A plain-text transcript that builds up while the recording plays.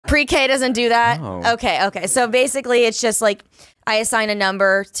Pre-K doesn't do that? No. Okay. So basically it's just like I assign a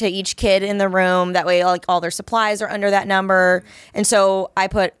number to each kid in the room. That way like all their supplies are under that number. And so I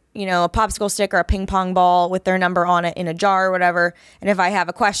put, a popsicle stick or a ping pong ball with their number on it in a jar or whatever. And if I have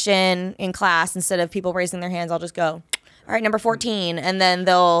a question in class, instead of people raising their hands, I'll just go, all right, number 14. And then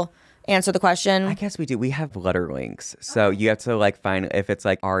they'll answer the question. I guess we do. We have letter links. So you have to like find, if it's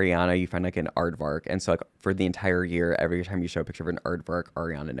like Ariana, you find like an Aardvark. And so like for the entire year, every time you show a picture of an Aardvark,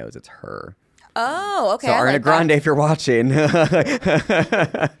 Ariana knows it's her. Oh, okay. So Ariana Grande, if you're watching.